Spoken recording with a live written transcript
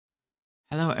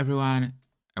Hello everyone,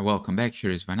 and welcome back.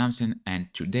 Here is VanAmsen, and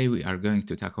today we are going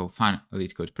to tackle fun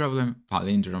LeetCode problem,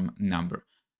 palindrome number.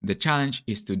 The challenge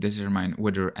is to determine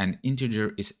whether an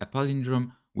integer is a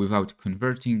palindrome without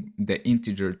converting the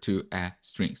integer to a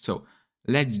string. So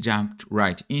let's jump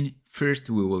right in. First,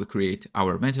 we will create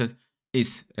our method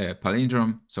is a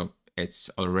palindrome, so it's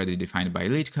already defined by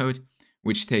LeetCode,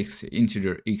 which takes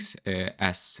integer x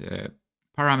as a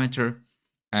parameter.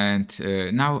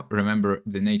 And now remember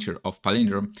the nature of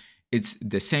palindrome. It's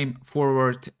the same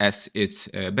forward as it's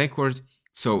backward.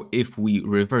 So if we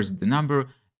reverse the number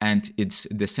and it's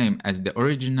the same as the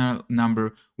original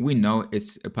number, we know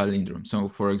it's a palindrome. So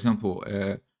for example,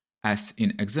 as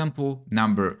in example,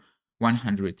 number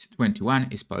 121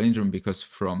 is palindrome because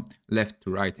from left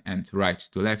to right and right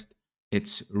to left,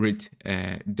 it's read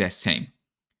the same.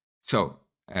 So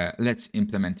let's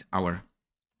implement our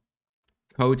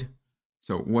code.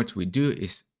 So what we do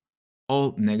is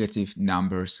all negative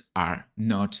numbers are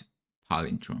not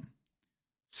palindrome.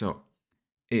 So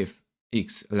if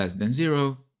x less than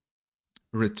 0,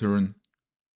 return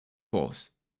false.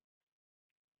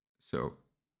 So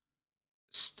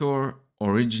store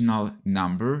original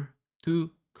number to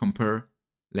compare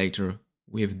later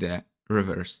with the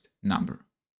reversed number.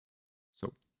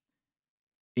 So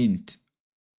int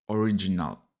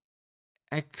original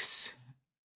x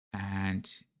and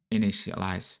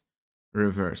initialize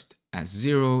reversed as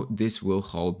 0. This will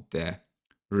hold the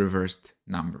reversed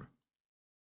number.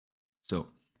 So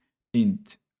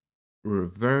int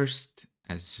reversed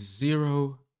as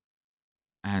 0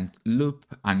 and loop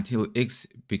until x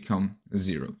become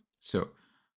 0. So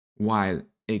while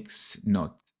x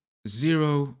not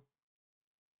 0,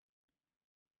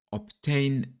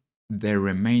 obtain the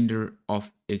remainder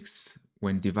of x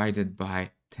when divided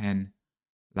by 10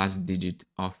 last digit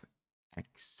of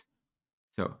x.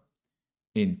 So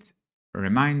int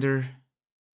reminder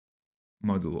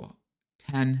modulo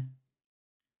 10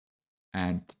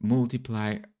 and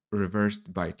multiply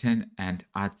reversed by 10 and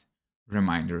add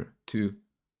reminder to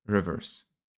reverse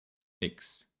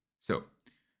x. So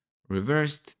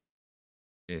reversed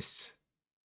is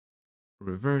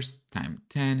reversed times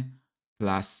 10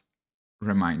 plus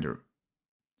reminder.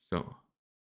 So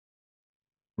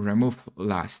remove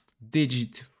last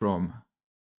digit from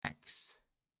x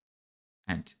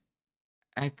and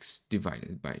x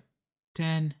divided by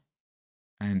 10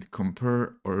 and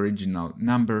compare original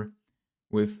number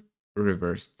with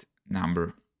reversed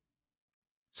number.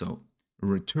 So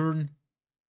return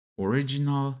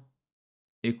original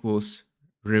equals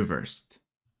reversed.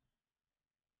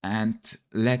 And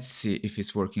let's see if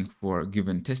it's working for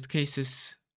given test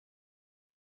cases.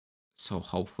 So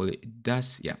hopefully it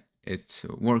does. Yeah, it's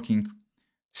working.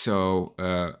 So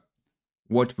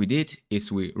what we did is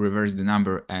we reversed the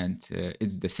number and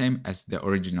it's the same as the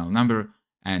original number,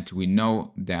 and we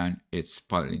know then it's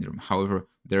palindrome. However,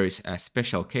 there is a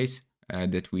special case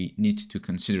that we need to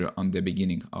consider on the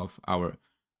beginning of our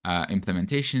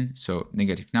implementation. So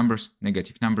negative numbers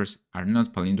are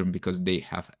not palindrome because they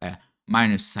have a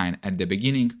minus sign at the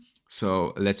beginning.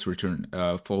 So let's return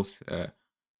false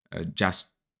just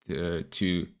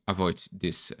to avoid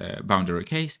this boundary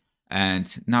case.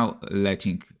 And now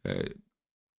letting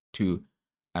to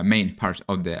a main part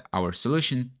of our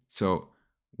solution. So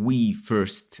we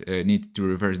first need to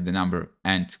reverse the number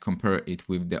and compare it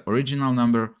with the original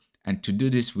number. And to do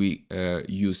this, we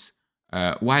use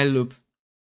while loop,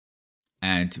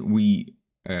 and we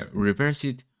reverse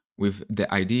it with the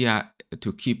idea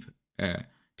to keep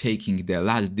taking the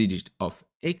last digit of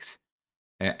x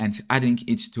and adding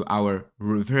it to our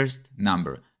reversed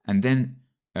number, and then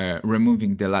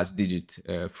removing the last digit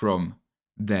from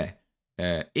the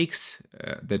x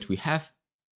that we have.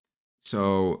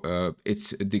 So it's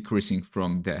decreasing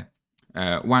from the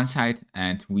one side,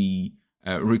 and we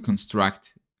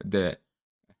reconstruct the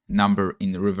number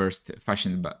in reversed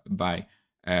fashion by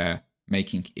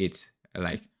making it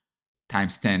like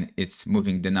times 10. It's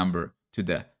moving the number to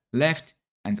the left,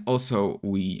 and also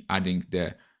we adding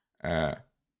the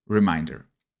reminder.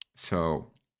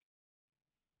 So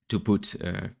to put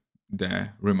the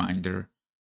reminder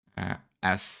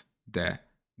as the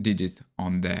digit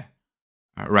on the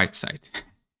right side.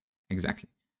 Exactly.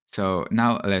 So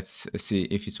now let's see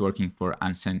if it's working for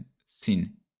unseen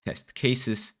test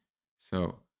cases.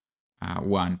 So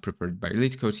one prepared by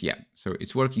LeetCode. Yeah, so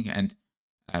it's working, and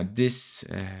this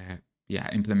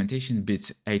implementation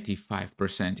beats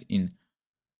 85% in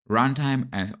runtime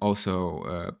and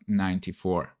also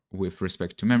 94 with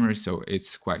respect to memory. So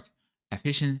it's quite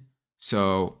efficient.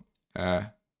 So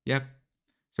yeah.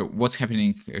 So what's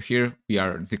happening here? We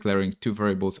are declaring two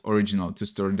variables original to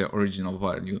store the original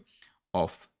value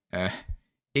of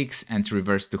x and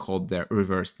reverse to hold the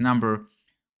reversed number.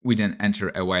 We then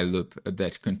enter a while loop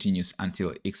that continues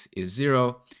until x is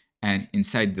 0. And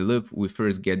inside the loop, we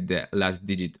first get the last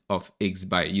digit of x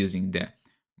by using the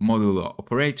modulo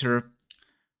operator.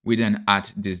 We then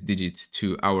add this digit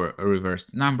to our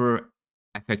reversed number,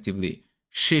 effectively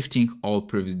shifting all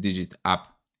previous digits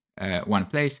up one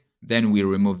place. Then we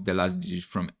remove the last digit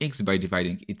from x by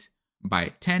dividing it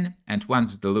by 10. And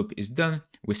once the loop is done,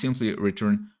 we simply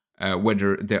return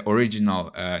whether the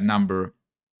original number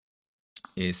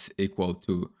is equal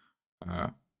to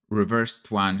reversed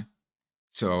one.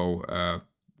 So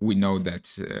we know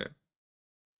that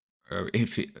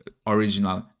if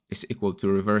original is equal to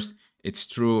reverse, it's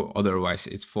true, otherwise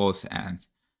it's false, and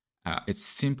it's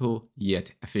simple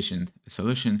yet efficient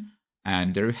solution.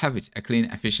 And there you have it, a clean,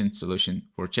 efficient solution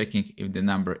for checking if the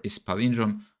number is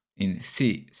palindrome in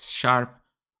C#.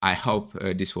 I hope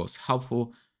this was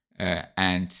helpful,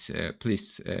 and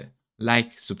please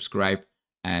like, subscribe,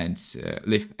 and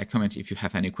leave a comment if you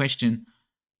have any question.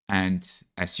 And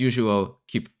as usual,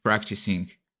 keep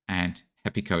practicing and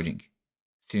happy coding.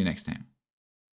 See you next time.